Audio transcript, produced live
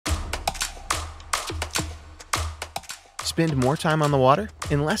Spend more time on the water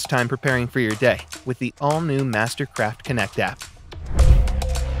and less time preparing for your day with the all-new MasterCraft Connect app.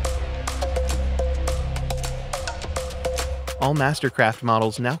 All MasterCraft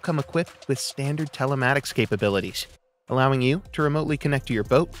models now come equipped with standard telematics capabilities, allowing you to remotely connect to your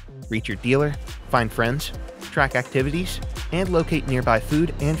boat, reach your dealer, find friends, track activities, and locate nearby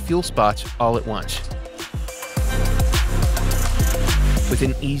food and fuel spots all at once. With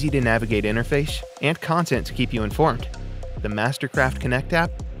an easy-to-navigate interface and content to keep you informed, the MasterCraft Connect app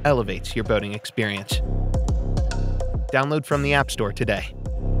elevates your boating experience. Download from the App Store today.